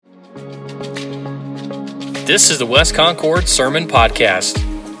This is the West Concord Sermon Podcast.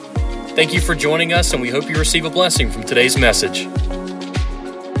 Thank you for joining us, and we hope you receive a blessing from today's message.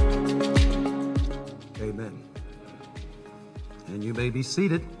 Amen. And you may be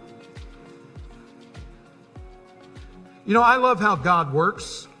seated. You know, I love how God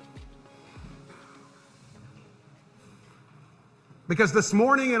works. Because this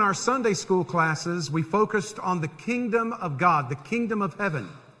morning in our Sunday school classes, we focused on the kingdom of God, the kingdom of heaven.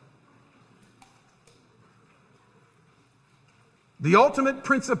 The ultimate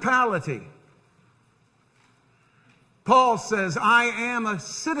principality. Paul says, I am a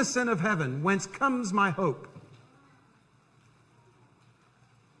citizen of heaven, whence comes my hope.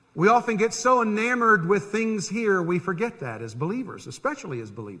 We often get so enamored with things here, we forget that as believers, especially as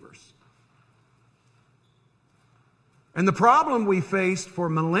believers. And the problem we faced for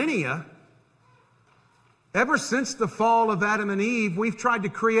millennia, ever since the fall of Adam and Eve, we've tried to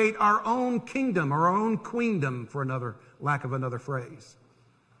create our own kingdom, or our own queendom, for lack of another phrase.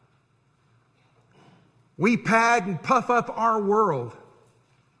 We pad and puff up our world.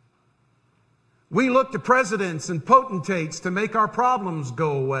 We look to presidents and potentates to make our problems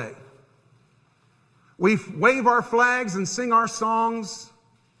go away. We wave our flags and sing our songs.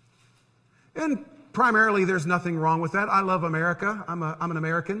 And primarily, there's nothing wrong with that. I love America. I'm an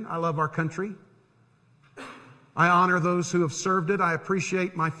American. I love our country. I honor those who have served it. I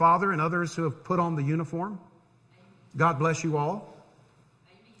appreciate my father and others who have put on the uniform. God bless you all.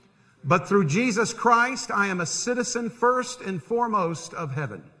 But through Jesus Christ, I am a citizen first and foremost of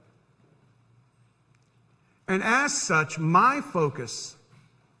heaven. And as such, my focus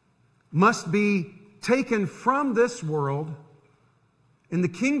must be taken from this world, in the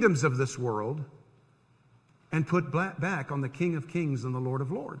kingdoms of this world, and put back on the King of Kings and the Lord of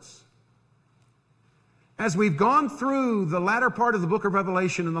Lords. As we've gone through the latter part of the book of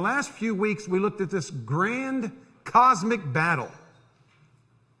Revelation, in the last few weeks, we looked at this grand cosmic battle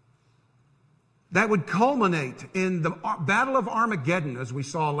that would culminate in the Battle of Armageddon, as we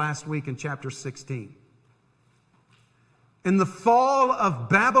saw last week in chapter 16. In the fall of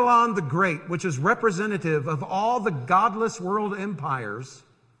Babylon the Great, which is representative of all the godless world empires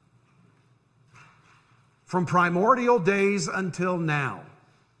from primordial days until now.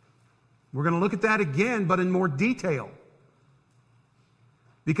 We're going to look at that again, but in more detail.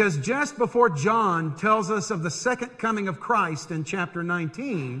 Because just before John tells us of the second coming of Christ in chapter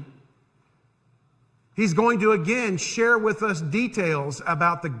 19, he's going to again share with us details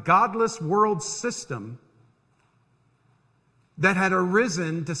about the godless world system that had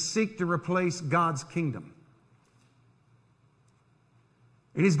arisen to seek to replace God's kingdom.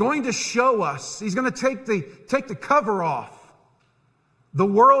 And he's going to show us, he's going to take the cover off the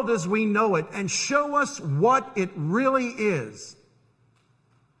world as we know it and show us what it really is.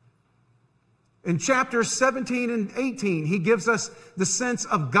 In chapters 17 and 18, he gives us the sense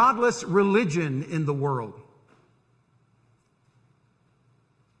of godless religion in the world.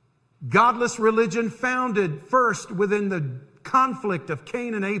 Godless religion founded first within the conflict of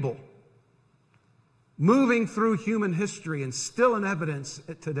Cain and Abel, moving through human history and still in evidence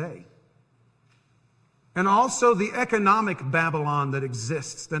today. And also the economic Babylon that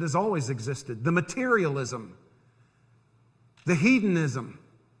exists, that has always existed, the materialism, the hedonism,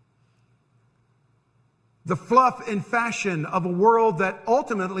 the fluff and fashion of a world that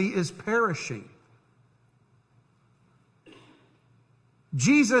ultimately is perishing.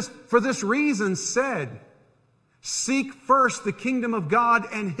 Jesus, for this reason, said, seek first the kingdom of God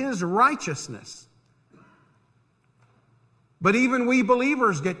and His righteousness. But even we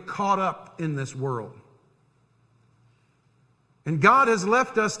believers get caught up in this world. And God has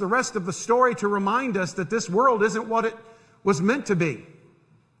left us the rest of the story to remind us that this world isn't what it was meant to be.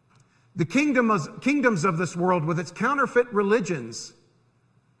 The kingdoms of this world, with its counterfeit religions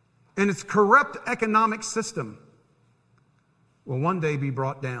and its corrupt economic system, will one day be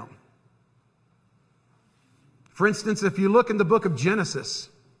brought down. For instance, if you look in the book of Genesis,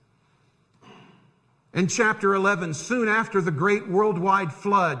 in chapter 11, soon after the great worldwide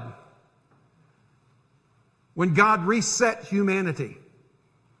flood, when God reset humanity,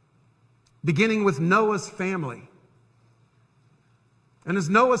 beginning with Noah's family. And as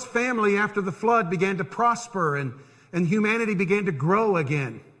Noah's family, after the flood, began to prosper and humanity began to grow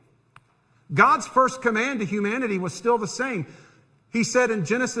again, God's first command to humanity was still the same. He said in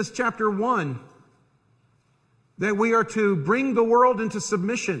Genesis chapter 1 that we are to bring the world into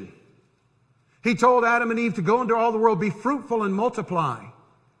submission. He told Adam and Eve to go into all the world, be fruitful and multiply.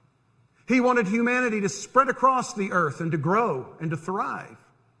 He wanted humanity to spread across the earth and to grow and to thrive.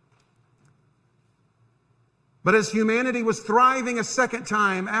 But as humanity was thriving a second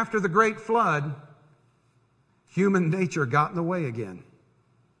time after the great flood, human nature got in the way again.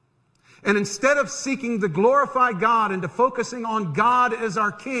 And instead of seeking to glorify God and to focusing on God as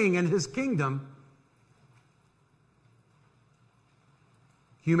our King and His kingdom,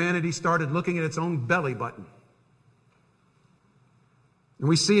 humanity started looking at its own belly button. And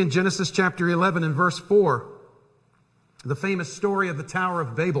we see in Genesis chapter 11 and verse 4, the famous story of the Tower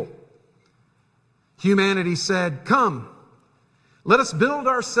of Babel. Humanity said, "Come, let us build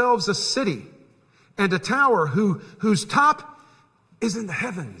ourselves a city and a tower whose top is in the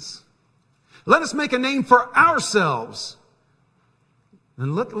heavens. Let us make a name for ourselves."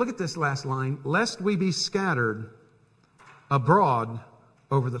 And look at this last line. "Lest we be scattered abroad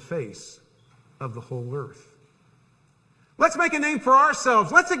over the face of the whole earth." Let's make a name for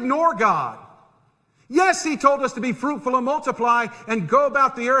ourselves. Let's ignore God. Yes, He told us to be fruitful and multiply and go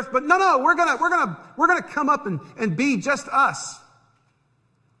about the earth, but no, we're gonna come up and be just us.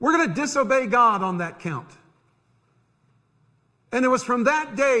 We're gonna disobey God on that count. And it was from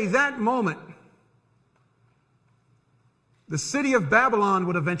that day, that moment, the city of Babylon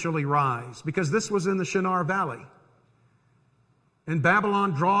would eventually rise, because this was in the Shinar Valley. And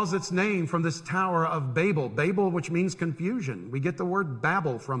Babylon draws its name from this Tower of Babel. Babel, which means confusion. We get the word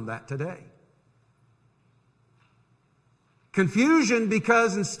Babel from that today. Confusion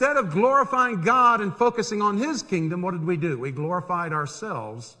because instead of glorifying God and focusing on His kingdom, what did we do? We glorified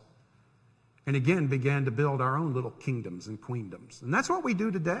ourselves and again began to build our own little kingdoms and queendoms. And that's what we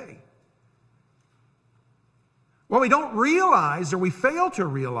do today. What we don't realize, or we fail to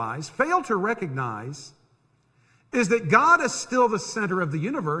recognize, is that God is still the center of the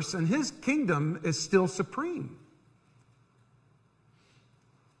universe and His kingdom is still supreme.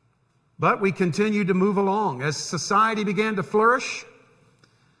 But we continue to move along. As society began to flourish,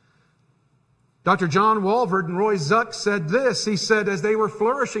 Dr. John Walvoord and Roy Zuck said this. He said, as they were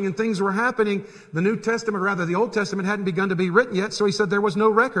flourishing and things were happening, the Old Testament hadn't begun to be written yet, so he said there was no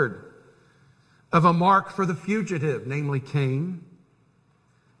record of a mark for the fugitive, namely Cain.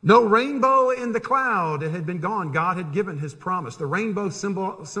 No rainbow in the cloud. It had been gone. God had given His promise. The rainbow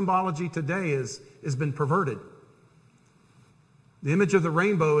symbology today has been perverted. The image of the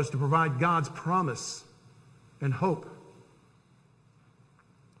rainbow is to provide God's promise and hope.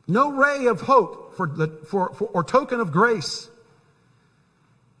 No ray of hope or token of grace.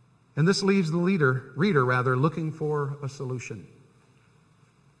 And this leaves the reader looking for a solution.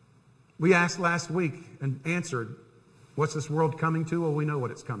 We asked last week and answered, what's this world coming to? Well, we know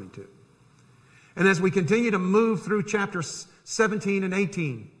what it's coming to. And as we continue to move through chapters 17 and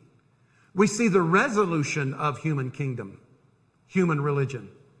 18, we see the resolution of human kingdom, human religion.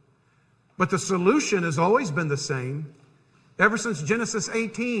 But the solution has always been the same ever since Genesis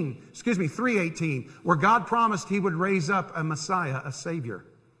 3:18, where God promised He would raise up a Messiah, a Savior,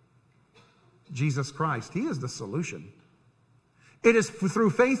 Jesus Christ. He is the solution. It is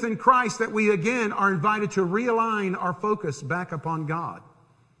through faith in Christ that we again are invited to realign our focus back upon God,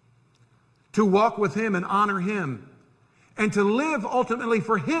 to walk with Him and honor Him, and to live ultimately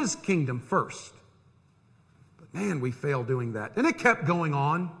for His kingdom first. But man, we failed doing that. And it kept going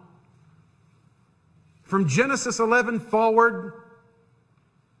on. From Genesis 11 forward,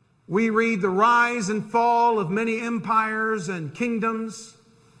 we read the rise and fall of many empires and kingdoms.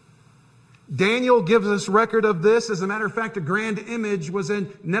 Daniel gives us record of this. As a matter of fact, a grand image was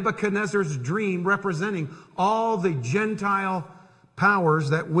in Nebuchadnezzar's dream representing all the Gentile powers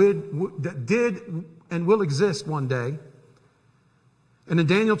that did and will exist one day. And in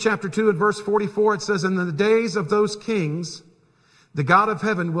Daniel chapter 2 and verse 44, it says, "In the days of those kings, the God of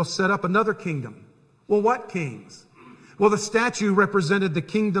heaven will set up another kingdom." Well, what kings? Well, the statue represented the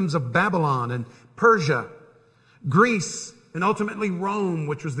kingdoms of Babylon and Persia, Greece, and ultimately Rome,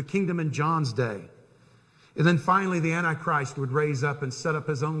 which was the kingdom in John's day. And then finally the Antichrist would raise up and set up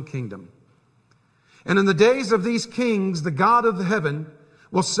his own kingdom. And in the days of these kings, the God of heaven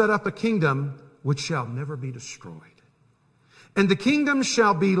will set up a kingdom which shall never be destroyed. And the kingdom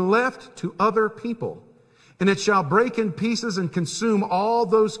shall be left to other people, and it shall break in pieces and consume all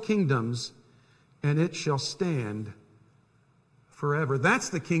those kingdoms, and it shall stand forever. That's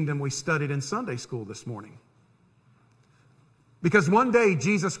the kingdom we studied in Sunday school this morning. Because one day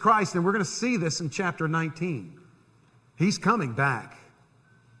Jesus Christ, and we're going to see this in chapter 19, He's coming back.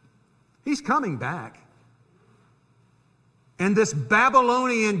 He's coming back. And this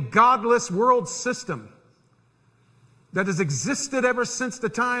Babylonian godless world system that has existed ever since the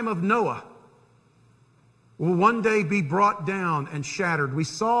time of Noah will one day be brought down and shattered. We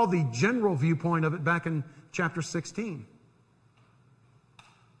saw the general viewpoint of it back in chapter 16.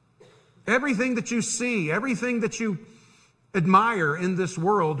 Everything that you see, everything that you admire in this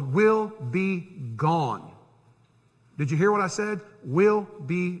world will be gone. Did you hear what I said? Will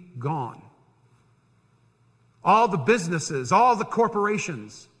be gone. All the businesses, all the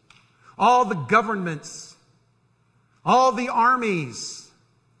corporations, all the governments, all the armies,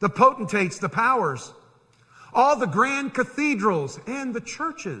 the potentates, the powers, all the grand cathedrals and the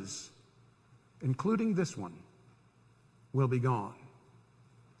churches, including this one, will be gone.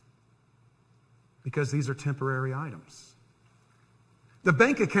 Because these are temporary items. The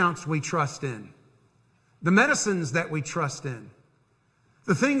bank accounts we trust in, the medicines that we trust in,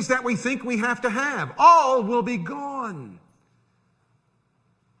 the things that we think we have to have, all will be gone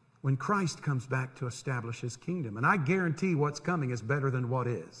when Christ comes back to establish His kingdom. And I guarantee what's coming is better than what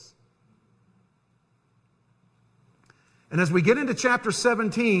is. And as we get into chapter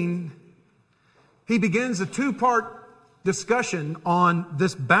 17, he begins a two-part discussion on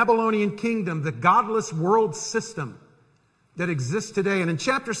this Babylonian kingdom, the godless world system that exists today. And in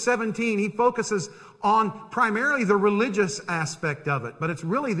chapter 17, he focuses on primarily the religious aspect of it, but it's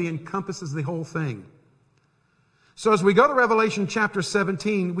really encompasses the whole thing. So as we go to Revelation chapter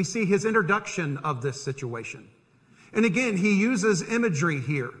 17, we see his introduction of this situation. And again, he uses imagery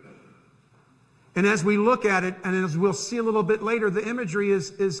here. And as we look at it, and as we'll see a little bit later, the imagery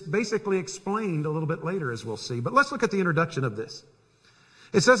is basically explained a little bit later, as we'll see. But let's look at the introduction of this.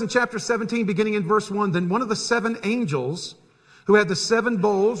 It says in chapter 17, beginning in verse 1, then one of the seven angels who had the seven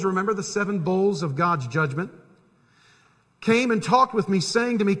bowls, remember the seven bowls of God's judgment, came and talked with me,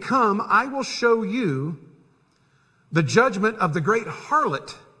 saying to me, come, I will show you the judgment of the great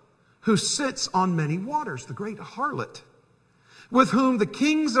harlot who sits on many waters, the great harlot, with whom the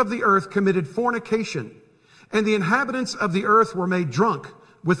kings of the earth committed fornication, and the inhabitants of the earth were made drunk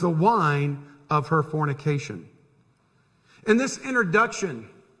with the wine of her fornication. In this introduction,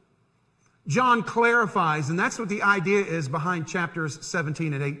 John clarifies, and that's what the idea is behind chapters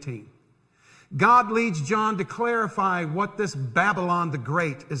 17 and 18. God leads John to clarify what this Babylon the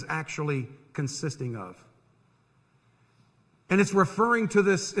Great is actually consisting of. And it's referring to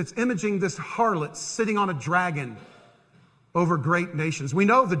this, it's imaging this harlot sitting on a dragon over great nations. We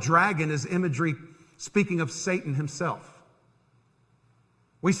know the dragon is imagery speaking of Satan himself.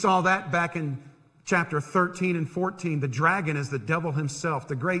 We saw that back in chapter 13 and 14. The dragon is the devil himself,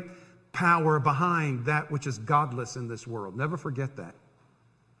 the great power behind that which is godless in this world. Never forget that.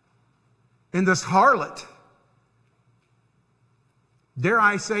 In this harlot, dare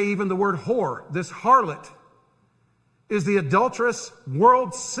I say even the word whore, this harlot is the adulterous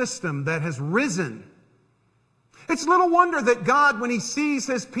world system that has risen. It's little wonder that God, when He sees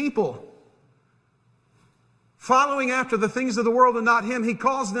His people following after the things of the world and not Him, He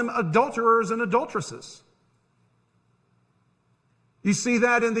calls them adulterers and adulteresses. You see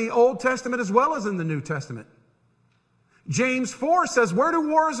that in the Old Testament as well as in the New Testament. James 4 says, where do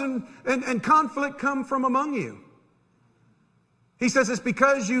wars and conflict come from among you? He says it's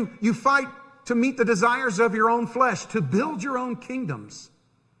because you fight to meet the desires of your own flesh, to build your own kingdoms.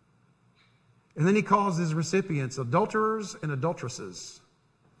 And then he calls his recipients adulterers and adulteresses.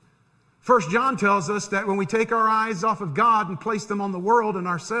 1 John tells us that when we take our eyes off of God and place them on the world and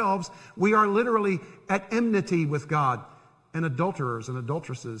ourselves, we are literally at enmity with God, and adulterers and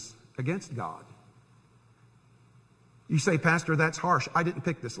adulteresses against God. You say, Pastor, that's harsh. I didn't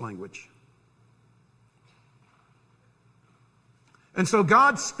pick this language. And so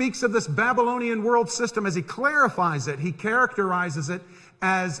God speaks of this Babylonian world system as He clarifies it. He characterizes it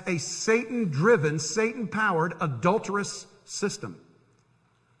as a Satan-driven, Satan-powered, adulterous system.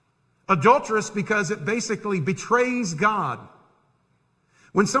 Adulterous because it basically betrays God.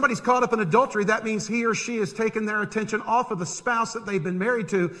 When somebody's caught up in adultery, that means he or she has taken their attention off of the spouse that they've been married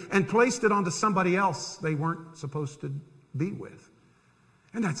to and placed it onto somebody else they weren't supposed to be with.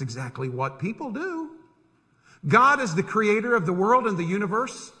 And that's exactly what people do. God is the creator of the world and the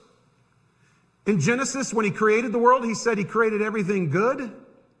universe. In Genesis, when He created the world, He said He created everything good,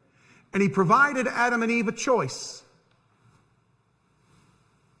 and He provided Adam and Eve a choice.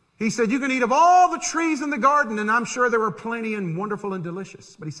 He said, you can eat of all the trees in the garden, and I'm sure there were plenty and wonderful and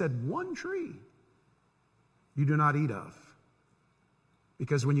delicious. But He said, one tree you do not eat of,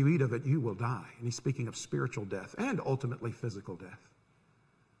 because when you eat of it, you will die. And He's speaking of spiritual death and ultimately physical death.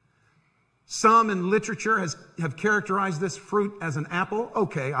 Some in literature have characterized this fruit as an apple.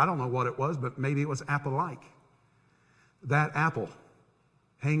 Okay, I don't know what it was, but maybe it was apple-like. That apple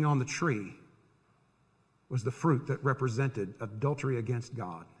hanging on the tree was the fruit that represented adultery against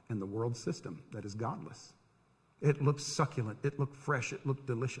God and the world system that is godless. It looked succulent, it looked fresh, it looked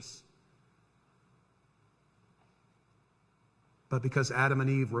delicious. But because Adam and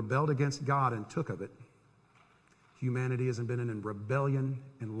Eve rebelled against God and took of it, humanity has been in rebellion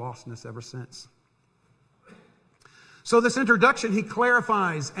and lostness ever since. So this introduction, he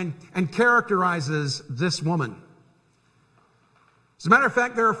clarifies and characterizes this woman. As a matter of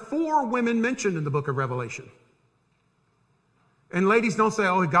fact, there are 4 women mentioned in the book of Revelation. And ladies, don't say,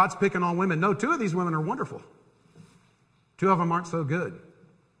 oh, God's picking on women. No, 2 of these women are wonderful. 2 of them aren't so good.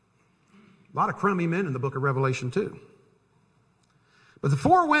 A lot of crummy men in the book of Revelation too. But the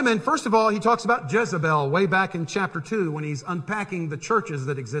 4 women, first of all, he talks about Jezebel way back in chapter 2 when he's unpacking the churches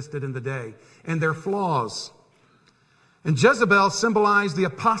that existed in the day and their flaws. And Jezebel symbolized the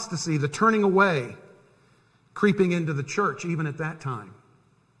apostasy, the turning away, creeping into the church even at that time.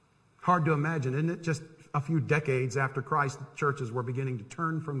 Hard to imagine, isn't it? Just a few decades after Christ, churches were beginning to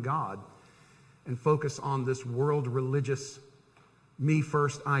turn from God and focus on this world religious me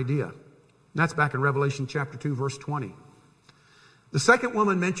first idea. And that's back in Revelation chapter 2, verse 20. The second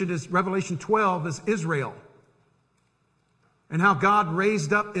woman mentioned is Revelation 12 is Israel. And how God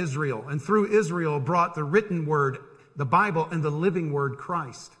raised up Israel and through Israel brought the written word, the Bible, and the living word,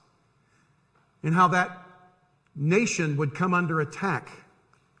 Christ. And how that nation would come under attack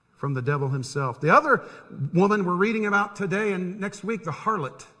from the devil himself. The other woman we're reading about today and next week, the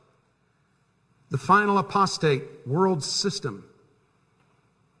harlot. The final apostate world system.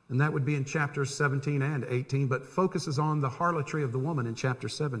 And that would be in chapters 17 and 18, but focuses on the harlotry of the woman in chapter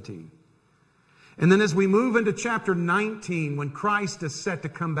 17. And then as we move into chapter 19, when Christ is set to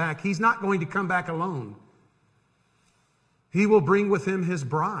come back, he's not going to come back alone. He will bring with him his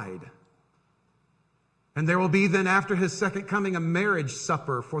bride. And there will be then after his second coming a marriage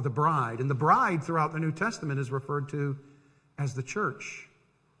supper for the bride. And the bride throughout the New Testament is referred to as the church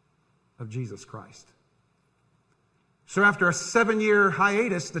of Jesus Christ. So after a 7-year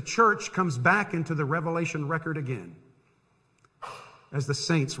hiatus, the church comes back into the Revelation record again as the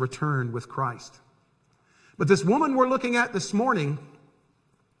saints return with Christ. But this woman we're looking at this morning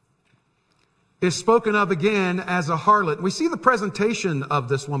is spoken of again as a harlot. We see the presentation of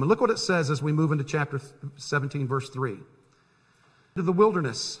this woman. Look what it says as we move into chapter 17, verse 3. To the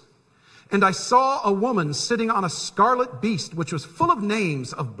wilderness. And I saw a woman sitting on a scarlet beast, which was full of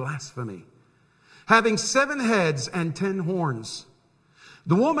names of blasphemy, having 7 heads and 10 horns.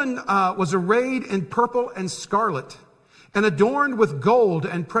 The woman was arrayed in purple and scarlet, and adorned with gold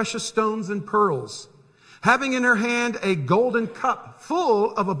and precious stones and pearls, having in her hand a golden cup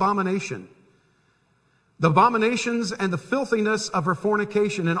full of abomination, the abominations and the filthiness of her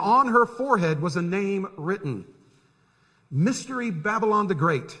fornication. And on her forehead was a name written, Mystery Babylon the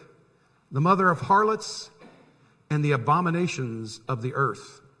Great, the mother of harlots and the abominations of the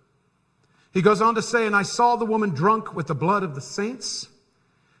earth. He goes on to say, and I saw the woman drunk with the blood of the saints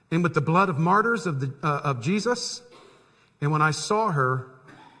and with the blood of martyrs of Jesus. And when I saw her,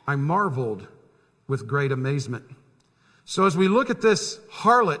 I marveled with great amazement. So as we look at this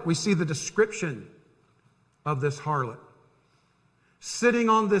harlot, we see the description of this harlot. Sitting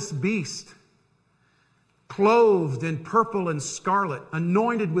on this beast, clothed in purple and scarlet,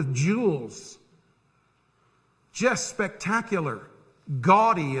 anointed with jewels. Just spectacular,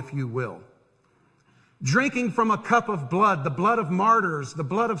 gaudy, if you will. Drinking from a cup of blood, the blood of martyrs, the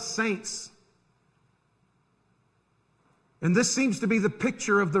blood of saints. And this seems to be the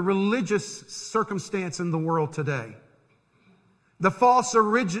picture of the religious circumstance in the world today. The false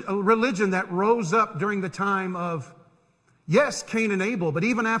religion that rose up during the time of, yes, Cain and Abel, but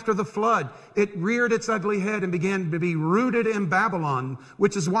even after the flood, it reared its ugly head and began to be rooted in Babylon,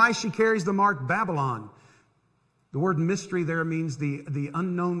 which is why she carries the mark Babylon. The word mystery there means the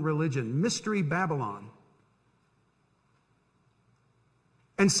unknown religion. Mystery Babylon.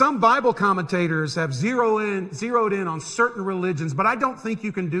 And some Bible commentators have zeroed in on certain religions, but I don't think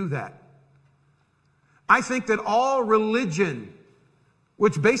you can do that. I think that all religion,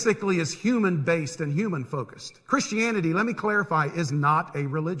 which basically is human-based and human-focused. Christianity, let me clarify, is not a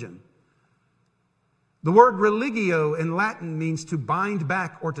religion. The word religio in Latin means to bind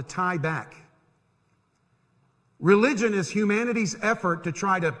back or to tie back. Religion is humanity's effort to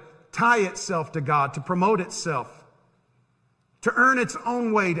try to tie itself to God, to promote itself, to earn its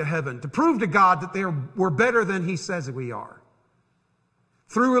own way to heaven, to prove to God that we're better than He says we are.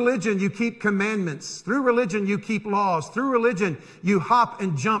 Through religion, you keep commandments. Through religion, you keep laws. Through religion, you hop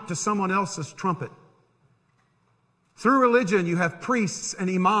and jump to someone else's trumpet. Through religion, you have priests and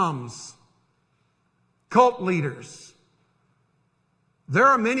imams, cult leaders. There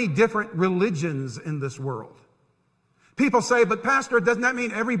are many different religions in this world. People say, but Pastor, doesn't that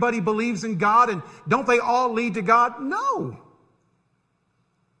mean everybody believes in God and don't they all lead to God? No.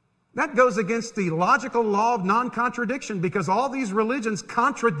 That goes against the logical law of non-contradiction because all these religions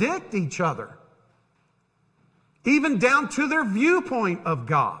contradict each other, even down to their viewpoint of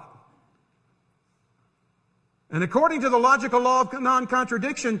God. And according to the logical law of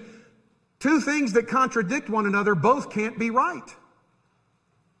non-contradiction, two things that contradict one another both can't be right.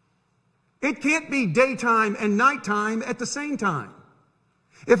 It can't be daytime and nighttime at the same time.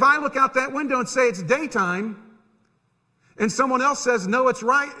 If I look out that window and say it's daytime, and someone else says, no, it's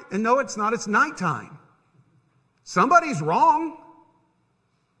right, and no, it's not, it's nighttime, somebody's wrong.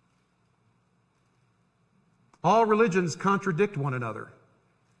 All religions contradict one another,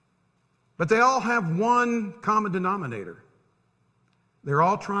 but they all have one common denominator. They're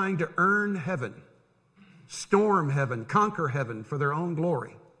all trying to earn heaven, storm heaven, conquer heaven for their own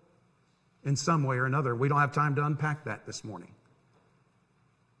glory in some way or another. We don't have time to unpack that this morning.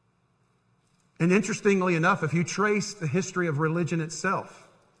 And interestingly enough, if you trace the history of religion itself,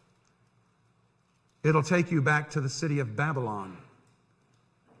 it'll take you back to the city of Babylon.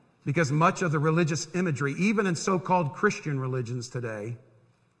 Because much of the religious imagery, even in so-called Christian religions today,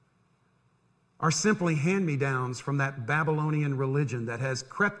 are simply hand-me-downs from that Babylonian religion that has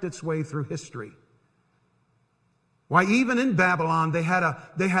crept its way through history. Why, even in Babylon, they had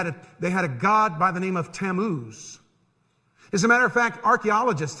a god by the name of Tammuz. As a matter of fact,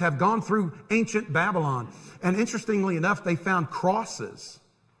 archaeologists have gone through ancient Babylon, and interestingly enough, they found crosses,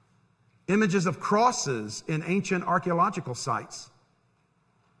 images of crosses in ancient archaeological sites.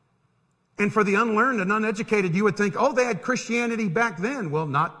 And for the unlearned and uneducated, you would think, oh, they had Christianity back then. Well,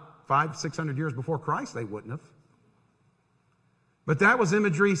 not 500-600 years before Christ, they wouldn't have. But that was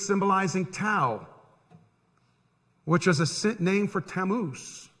imagery symbolizing Tau, which was a name for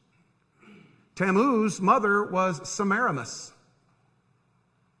Tammuz. Tammuz's mother was Semiramis.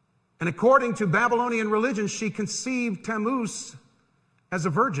 And according to Babylonian religion, she conceived Tammuz as a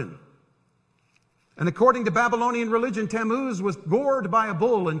virgin. And according to Babylonian religion, Tammuz was gored by a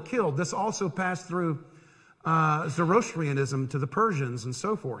bull and killed. This also passed through Zoroastrianism to the Persians and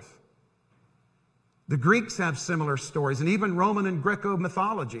so forth. The Greeks have similar stories, and even Roman and Greco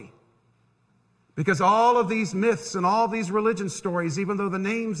mythology. Because all of these myths and all these religion stories, even though the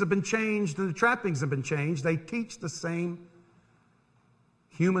names have been changed and the trappings have been changed, they teach the same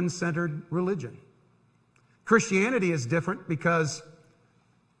human-centered religion. Christianity is different because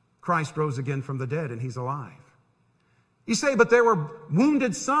Christ rose again from the dead and He's alive. You say, but there were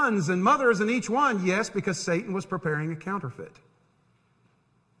wounded sons and mothers in each one. Yes, because Satan was preparing a counterfeit.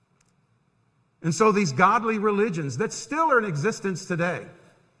 And so these godly religions that still are in existence today,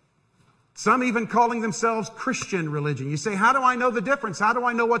 some even calling themselves Christian religion. You say, how do I know the difference? How do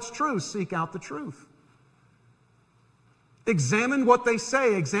I know what's true? Seek out the truth. Examine what they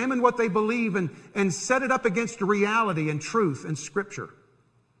say, examine what they believe, and set it up against reality and truth and Scripture.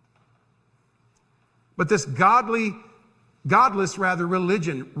 But this godless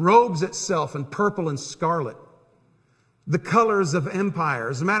religion robes itself in purple and scarlet, the colors of empire.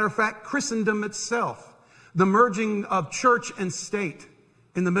 As a matter of fact, Christendom itself, the merging of church and state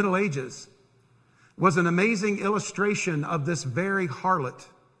in the Middle Ages, was an amazing illustration of this very harlot.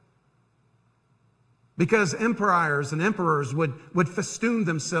 Because empires and emperors would festoon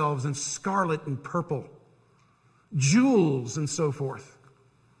themselves in scarlet and purple, jewels and so forth.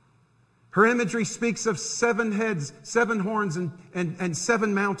 Her imagery speaks of 7 heads, 7 horns, and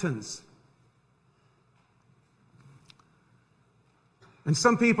 7 mountains. And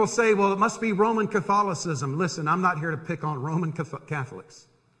some people say, well, it must be Roman Catholicism. Listen, I'm not here to pick on Roman Catholics.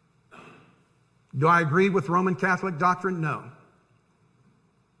 Do I agree with Roman Catholic doctrine? No.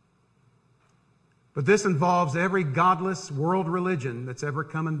 But this involves every godless world religion that's ever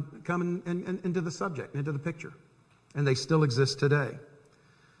come into the subject, into the picture. And they still exist today.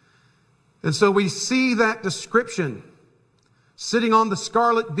 And so we see that description, sitting on the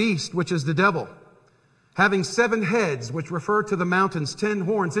scarlet beast, which is the devil, having 7 heads, which refer to the mountains, 10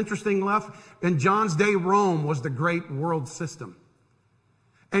 horns. Interesting enough, in John's day, Rome was the great world system.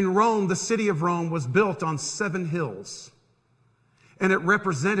 And Rome, the city of Rome, was built on 7 hills. And it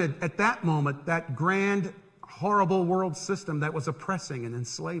represented, at that moment, that grand, horrible world system that was oppressing and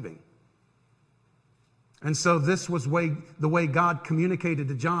enslaving. And so this was the way God communicated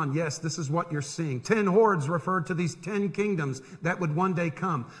to John, yes, this is what you're seeing. 10 hordes referred to these 10 kingdoms that would one day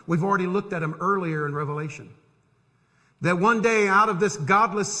come. We've already looked at them earlier in Revelation. That one day out of this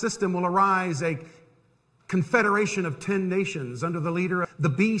godless system will arise a confederation of 10 nations under the leader of the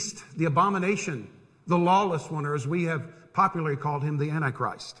beast, the abomination, the lawless one, or as we have popularly called him, the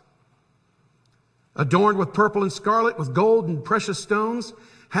Antichrist. Adorned with purple and scarlet, with gold and precious stones,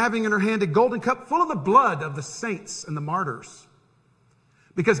 having in her hand a golden cup full of the blood of the saints and the martyrs.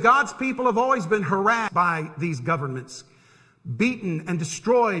 Because God's people have always been harassed by these governments, beaten and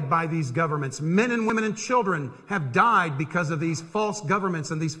destroyed by these governments. Men and women and children have died because of these false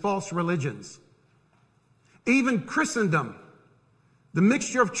governments and these false religions. Even Christendom, the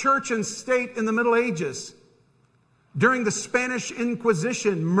mixture of church and state in the Middle Ages, during the Spanish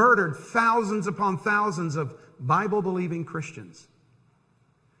Inquisition, murdered thousands upon thousands of Bible-believing Christians.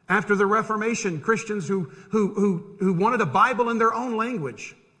 After the Reformation, Christians who wanted a Bible in their own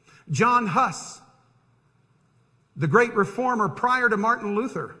language. John Huss, the great reformer prior to Martin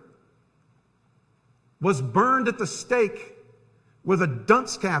Luther, was burned at the stake with a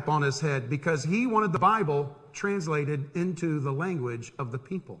dunce cap on his head because he wanted the Bible translated into the language of the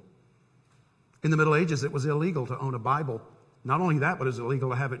people. In the Middle Ages, it was illegal to own a Bible. Not only that, but it was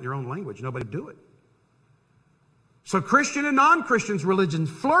illegal to have it in your own language. Nobody would do it. So Christian and non-Christian religions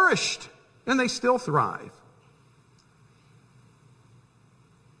flourished, and they still thrive.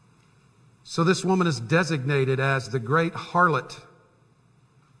 So this woman is designated as the great harlot.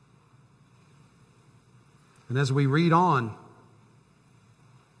 And as we read on,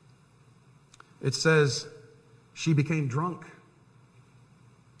 it says, she became drunk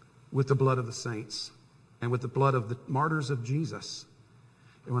with the blood of the saints and with the blood of the martyrs of Jesus.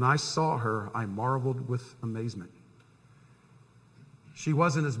 And when I saw her, I marveled with amazement. She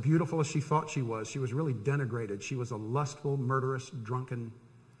wasn't as beautiful as she thought she was. She was really denigrated. She was a lustful, murderous, drunken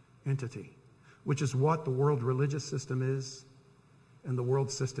entity, which is what the world religious system is and the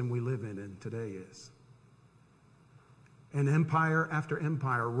world system we live in today is. And empire after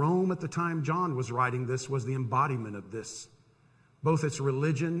empire. Rome at the time John was writing this was the embodiment of this, both its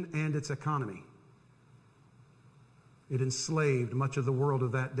religion and its economy. It enslaved much of the world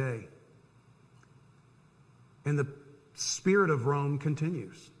of that day. And the spirit of Rome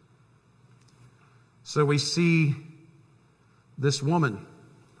continues. So we see this woman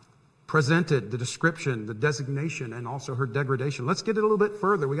presented, the description, the designation, and also her degradation. Let's get it a little bit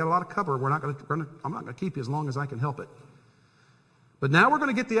further. We got a lot of cover. I'm not going to keep you as long as I can help it. But now we're going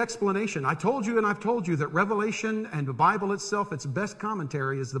to get the explanation. I told you and I've told you that Revelation and the Bible itself, its best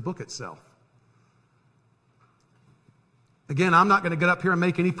commentary is the book itself. Again, I'm not going to get up here and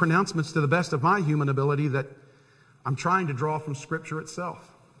make any pronouncements to the best of my human ability that I'm trying to draw from Scripture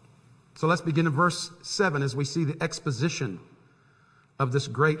itself. So let's begin in verse 7 as we see the exposition of this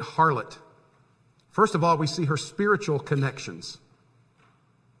great harlot. First of all, we see her spiritual connections.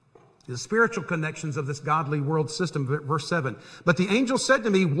 The spiritual connections of this godly world system, verse 7. But the angel said to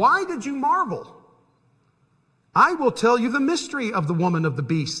me, why did you marvel? I will tell you the mystery of the woman of the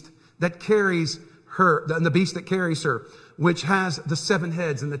beast that carries her, and the beast that carries her, which has the 7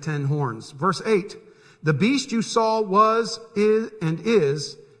 heads and the 10 horns. Verse 8. The beast you saw was,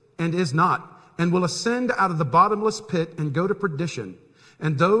 is not, and will ascend out of the bottomless pit and go to perdition.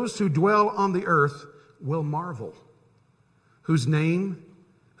 And those who dwell on the earth will marvel, whose names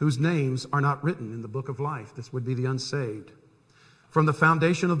are not written in the book of life. This would be the unsaved. From the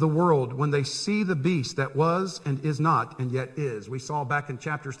foundation of the world, when they see the beast that was and is not and yet is. We saw back in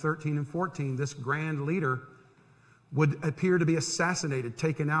chapters 13 and 14, this grand leader would appear to be assassinated,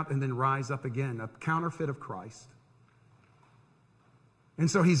 taken out, and then rise up again, a counterfeit of Christ.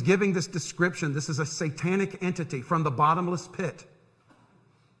 And so he's giving this description. This is a satanic entity from the bottomless pit.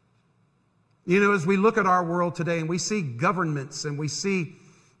 You know, as we look at our world today and we see governments and we see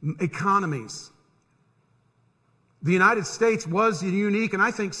economies, the United States was unique, and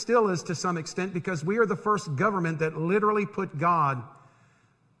I think still is to some extent, because we are the first government that literally put God,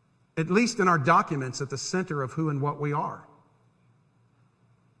 at least in our documents, at the center of who and what we are.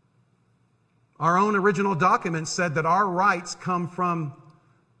 Our own original documents said that our rights come from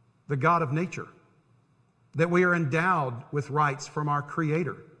the God of nature, that we are endowed with rights from our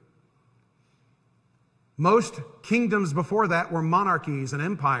Creator. Most kingdoms before that were monarchies and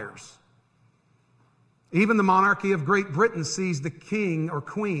empires. Even the monarchy of Great Britain sees the king or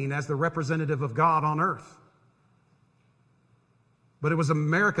queen as the representative of God on earth. But it was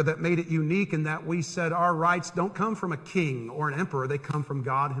America that made it unique in that we said our rights don't come from a king or an emperor, they come from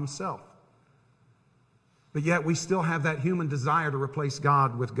God Himself. But yet we still have that human desire to replace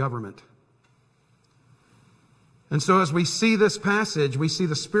God with government. And so as we see this passage, we see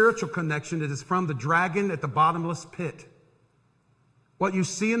the spiritual connection that is from the dragon at the bottomless pit. What you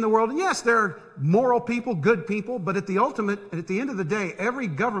see in the world, and yes, there are moral people, good people, but at the end of the day, every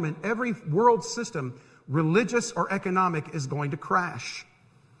government, every world system, religious or economic, is going to crash.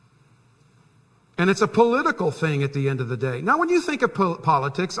 And it's a political thing at the end of the day. Now, when you think of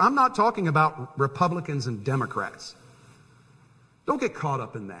politics, I'm not talking about Republicans and Democrats. Don't get caught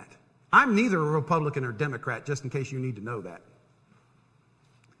up in that. I'm neither a Republican or Democrat, just in case you need to know that.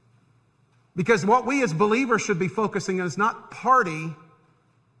 Because what we as believers should be focusing on is not party,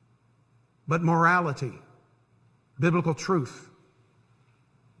 but morality, biblical truth.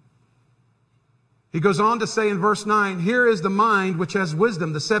 He goes on to say in verse 9, here is the mind which has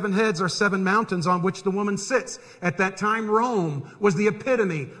wisdom. The 7 heads are 7 mountains on which the woman sits. At that time, Rome was the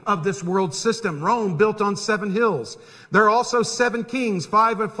epitome of this world system. Rome built on 7 hills. There are also 7 kings.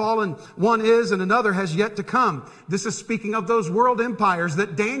 5 have fallen. 1 is, and another has yet to come. This is speaking of those world empires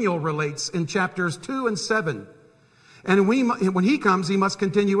that Daniel relates in chapters 2 and 7. And when he comes, he must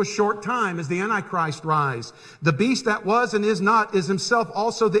continue a short time as the Antichrist rise. The beast that was and is not is himself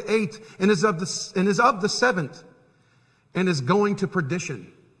also the 8th and is of the 7th and is going to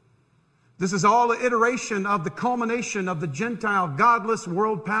perdition. This is all an iteration of the culmination of the Gentile godless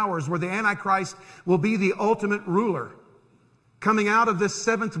world powers where the Antichrist will be the ultimate ruler coming out of this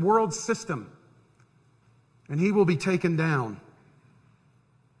 7th world system. And he will be taken down.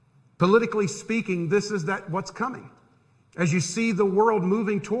 Politically speaking, this is what's coming. As you see the world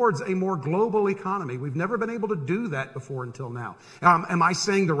moving towards a more global economy. We've never been able to do that before until now. Am I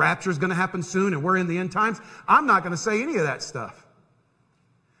saying the rapture is going to happen soon and we're in the end times? I'm not going to say any of that stuff.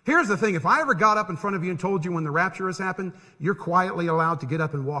 Here's the thing. If I ever got up in front of you and told you when the rapture has happened, you're quietly allowed to get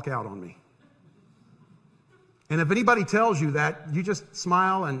up and walk out on me. And if anybody tells you that, you just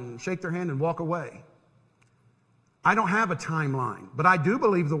smile and shake their hand and walk away. I don't have a timeline, but I do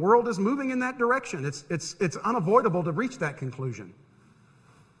believe the world is moving in that direction. It's unavoidable to reach that conclusion.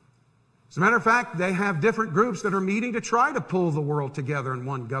 As a matter of fact, they have different groups that are meeting to try to pull the world together in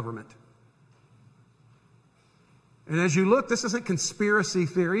one government. And as you look, this isn't conspiracy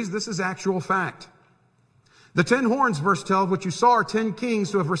theories, this is actual fact. The 10 horns, verse 12, which you saw are 10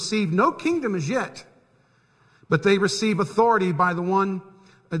 kings who have received no kingdom as yet, but they receive authority by the one.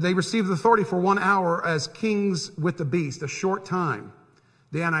 They receive the authority for 1 hour as kings with the beast, a short time.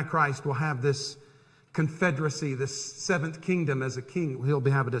 The Antichrist will have this confederacy, this 7th kingdom as a king. He'll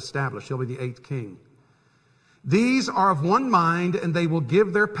have it established. He'll be the 8th king. These are of one mind, and they will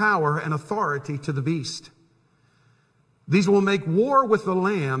give their power and authority to the beast. These will make war with the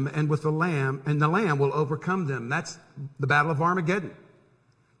Lamb, and the Lamb will overcome them. That's the Battle of Armageddon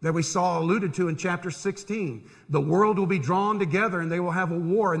that we saw alluded to in chapter 16. The world will be drawn together and they will have a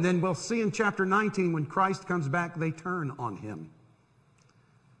war. And then we'll see in chapter 19 when Christ comes back, they turn on him.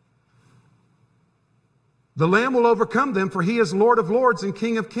 The Lamb will overcome them, for he is Lord of lords and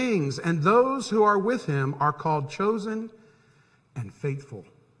King of kings. And those who are with him are called chosen and faithful.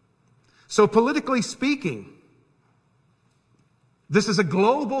 So politically speaking, this is a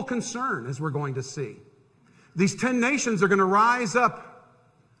global concern, as we're going to see. These 10 nations are going to rise up.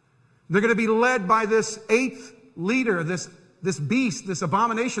 They're going to be led by this 8th leader, this beast, this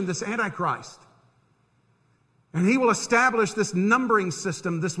abomination, this Antichrist. And he will establish this numbering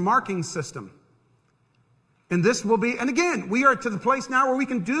system, this marking system. And this will be, and again, we are to the place now where we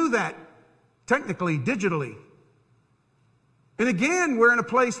can do that technically, digitally. And again, we're in a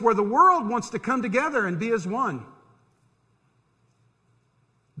place where the world wants to come together and be as one.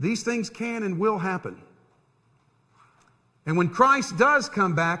 These things can and will happen. And when Christ does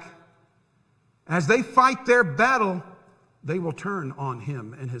come back, as they fight their battle, they will turn on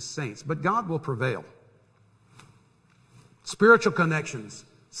him and his saints. But God will prevail. Spiritual connections,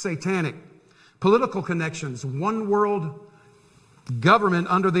 satanic, political connections, one world government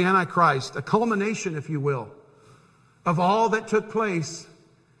under the Antichrist, a culmination, if you will, of all that took place,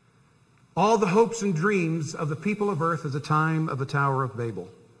 all the hopes and dreams of the people of earth at the time of the Tower of Babel.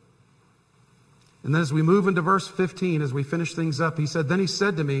 And then as we move into verse 15, as we finish things up, he said, then he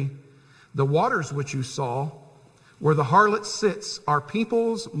said to me, the waters which you saw, where the harlot sits, are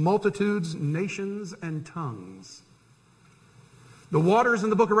peoples, multitudes, nations, and tongues. The waters in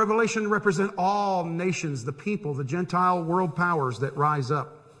the book of Revelation represent all nations, the people, the Gentile world powers that rise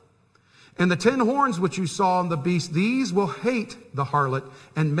up. And the 10 horns which you saw in the beast, these will hate the harlot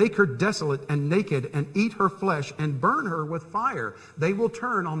and make her desolate and naked and eat her flesh and burn her with fire. They will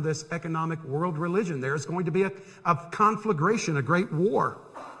turn on this economic world religion. There's going to be a conflagration, a great war.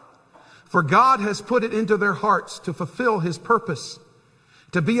 For God has put it into their hearts to fulfill his purpose,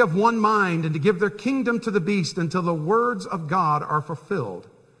 to be of one mind and to give their kingdom to the beast until the words of God are fulfilled.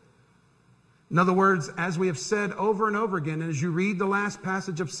 In other words, as we have said over and over again, and as you read the last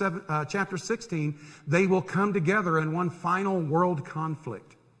passage of chapter 16, they will come together in one final world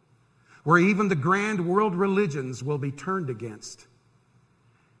conflict where even the grand world religions will be turned against.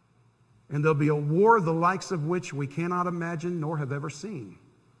 And there'll be a war the likes of which we cannot imagine nor have ever seen.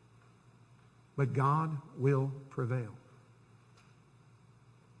 But God will prevail.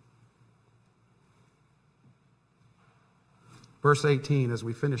 Verse 18, as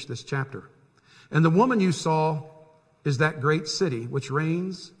we finish this chapter. And the woman you saw is that great city which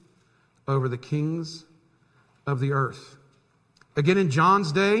reigns over the kings of the earth. Again, in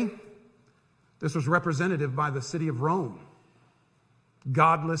John's day, This was representative by the city of Rome.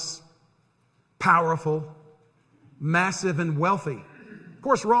 Godless, powerful, massive, and wealthy. Of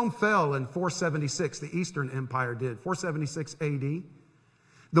course, Rome fell in 476. The Eastern Empire did. 476 AD.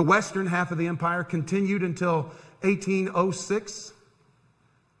 The western half of the empire continued until 1806.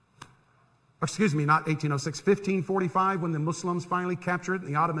 Excuse me, not 1806, 1545, when the Muslims finally captured it and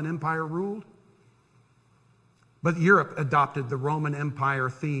the Ottoman Empire ruled. But Europe adopted the Roman Empire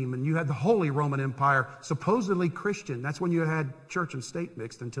theme, and you had the Holy Roman Empire, supposedly Christian. That's when you had church and state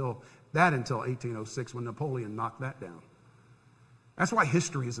mixed until 1806, when Napoleon knocked that down. That's why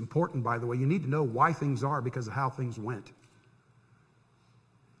history is important, by the way. You need to know why things are because of how things went.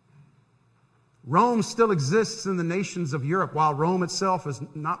 Rome still exists in the nations of Europe, while Rome itself is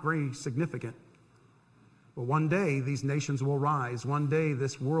not very significant. But one day, these nations will rise. One day,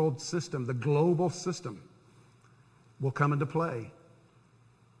 this world system, the global system, will come into play.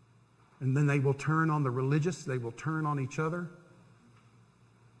 And then they will turn on the religious, they will turn on each other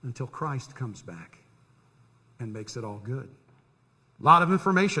until Christ comes back and makes it all good. A lot of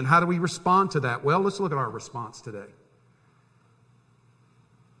information. How do we respond to that? Well, let's look at our response today.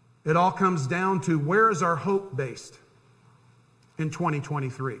 It all comes down to, where is our hope based in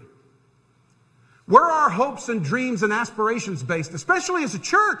 2023? Where are our hopes and dreams and aspirations based, especially as a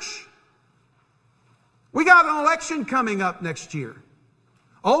church? We got an election coming up next year.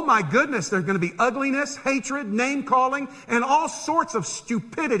 Oh my goodness, there's going to be ugliness, hatred, name calling, and all sorts of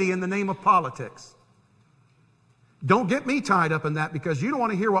stupidity in the name of politics. Don't get me tied up in that, because you don't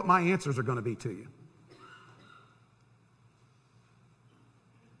want to hear what my answers are going to be to you.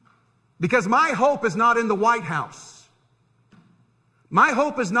 Because my hope is not in the White House. My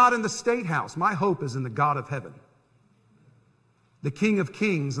hope is not in the State House. My hope is in the God of heaven, the King of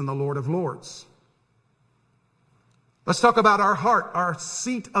Kings and the Lord of Lords. Let's talk about our heart, our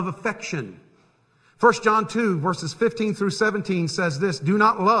seat of affection. 1 John 2, verses 15 through 17 says this: do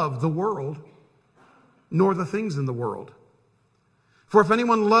not love the world, nor the things in the world. For if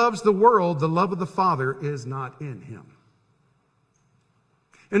anyone loves the world, the love of the Father is not in him.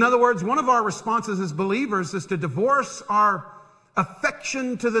 In other words, one of our responses as believers is to divorce our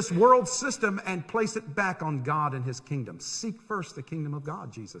affection to this world system and place it back on God and His kingdom. Seek first the kingdom of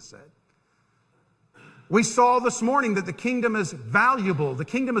God, Jesus said. We saw this morning that the kingdom is valuable, the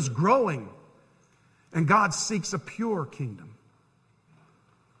kingdom is growing, and God seeks a pure kingdom.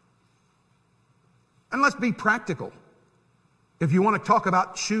 And let's be practical. If you want to talk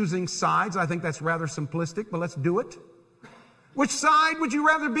about choosing sides, I think that's rather simplistic, but let's do it. Which side would you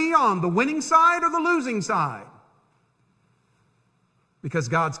rather be on, the winning side or the losing side? Because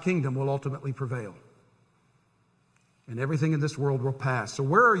God's kingdom will ultimately prevail. And everything in this world will pass. So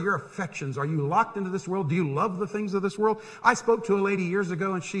where are your affections? Are you locked into this world? Do you love the things of this world? I spoke to a lady years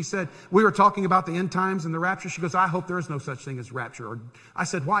ago, and she said, we were talking about the end times and the rapture. She goes, I hope there is no such thing as rapture. Or I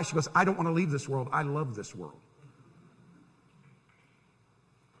said, why? She goes, I don't want to leave this world. I love this world.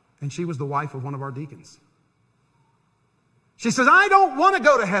 And she was the wife of one of our deacons. She says, I don't want to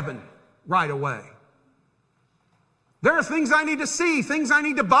go to heaven right away. There are things I need to see, things I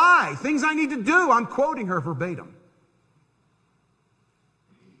need to buy, things I need to do. I'm quoting her verbatim.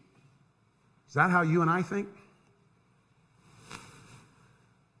 Is that how you and I think?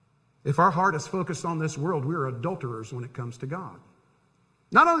 If our heart is focused on this world, we are adulterers when it comes to God.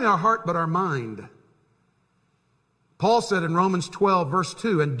 Not only our heart, but our mind. Paul said in Romans 12, verse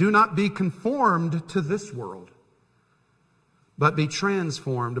 2, and do not be conformed to this world, but be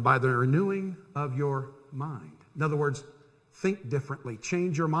transformed by the renewing of your mind. In other words, think differently,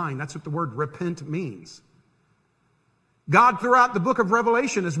 change your mind. That's what the word repent means. God, throughout the book of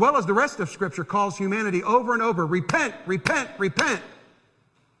Revelation, as well as the rest of Scripture, calls humanity over and over, repent, repent, repent.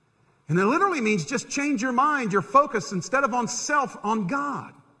 And it literally means just change your mind, your focus, instead of on self, on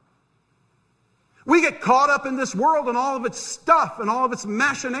God. We get caught up in this world and all of its stuff and all of its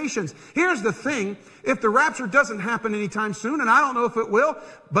machinations. Here's the thing. If the rapture doesn't happen anytime soon, and I don't know if it will,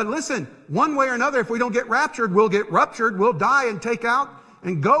 but listen, one way or another, if we don't get raptured, we'll get ruptured, we'll die and take out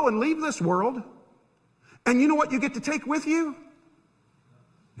and go and leave this world. And you know what you get to take with you?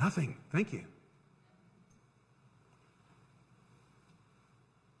 Nothing. Thank you.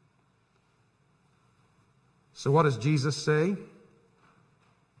 So what does Jesus say?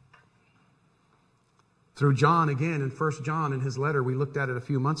 Through John again, in 1 John, in his letter, we looked at it a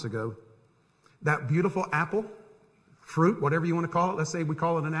few months ago. That beautiful apple, fruit, whatever you want to call it, let's say we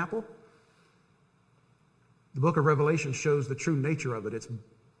call it an apple. The book of Revelation shows the true nature of it. It's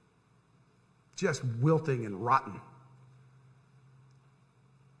just wilting and rotten.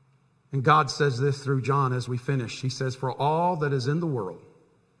 And God says this through John as we finish. He says, for all that is in the world,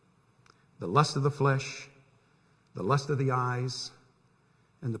 the lust of the flesh, the lust of the eyes,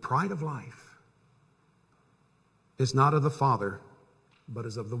 and the pride of life is not of the Father, but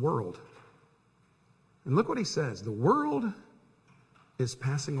is of the world. And look what he says. The world is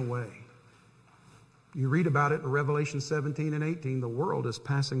passing away. You read about it in Revelation 17 and 18. The world is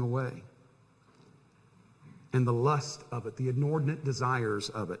passing away. And the lust of it, the inordinate desires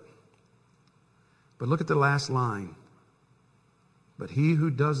of it. But look at the last line. But he who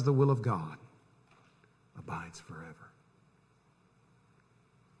does the will of God abides forever.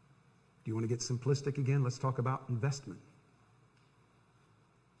 Do you want to get simplistic again? Let's talk about investment.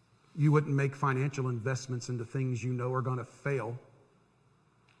 You wouldn't make financial investments into things you know are going to fail.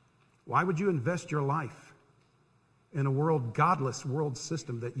 Why would you invest your life in a godless world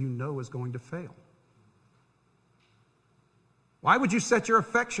system that you know is going to fail? Why would you set your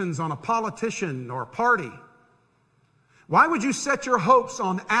affections on a politician or a party? Why would you set your hopes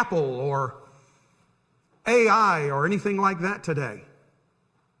on Apple or AI or anything like that today?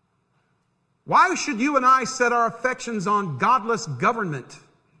 Why should you and I set our affections on godless government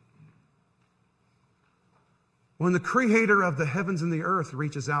when the Creator of the heavens and the earth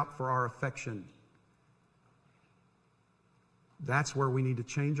reaches out for our affection? That's where we need to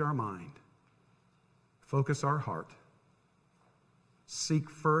change our mind, focus our heart, seek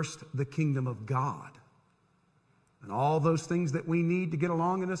first the kingdom of God. And all those things that we need to get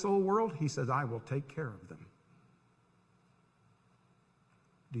along in this old world, he says, I will take care of them.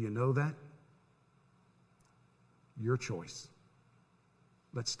 Do you know that? Your choice.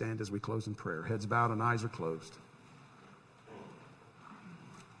 Let's stand as we close in prayer. Heads bowed and eyes are closed.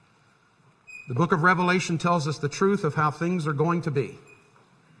 The book of Revelation tells us the truth of how things are going to be.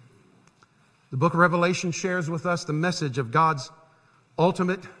 The book of Revelation shares with us the message of God's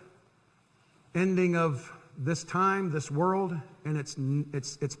ultimate ending of this time, this world, and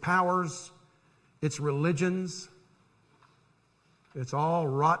its powers, its religions. It's all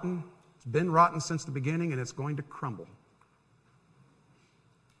rotten. It's been rotten since the beginning, and it's going to crumble.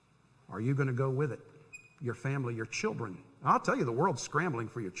 Are you going to go with it? Your family, your children. I'll tell you, the world's scrambling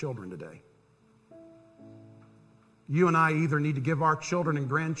for your children today. You and I either need to give our children and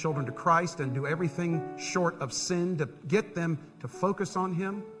grandchildren to Christ and do everything short of sin to get them to focus on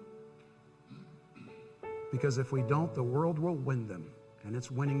Him. Because if we don't, the world will win them. And it's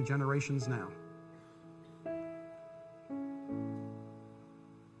winning generations now.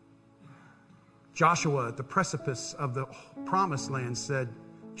 Joshua at the precipice of the promised land said,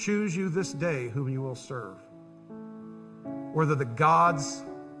 choose you this day whom you will serve. Whether the gods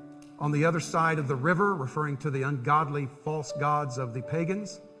on the other side of the river, referring to the ungodly false gods of the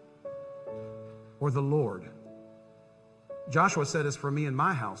pagans, or the Lord. Joshua said, as for me and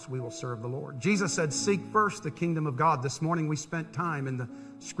my house, we will serve the Lord. Jesus said, seek first the kingdom of God. This morning we spent time in the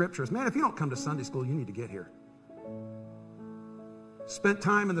scriptures. Man, if you don't come to Sunday school, you need to get here. Spent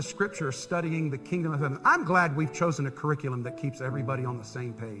time in the scriptures studying the kingdom of heaven. I'm glad we've chosen a curriculum that keeps everybody on the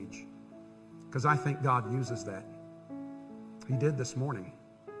same page, because I think God uses that. He did this morning.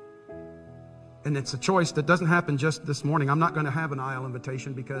 And it's a choice that doesn't happen just this morning. I'm not going to have an aisle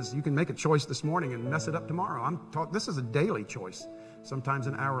invitation, because you can make a choice this morning and mess it up tomorrow. This is a daily choice, sometimes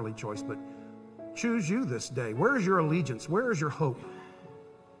an hourly choice, but choose you this day. Where is your allegiance? Where is your hope?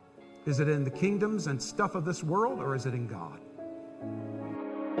 Is it in the kingdoms and stuff of this world, or is it in God?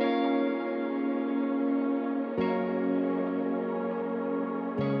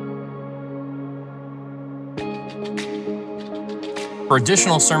 For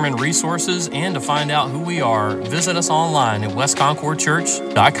additional sermon resources and to find out who we are, visit us online at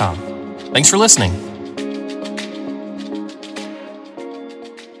westconcordchurch.com. Thanks for listening.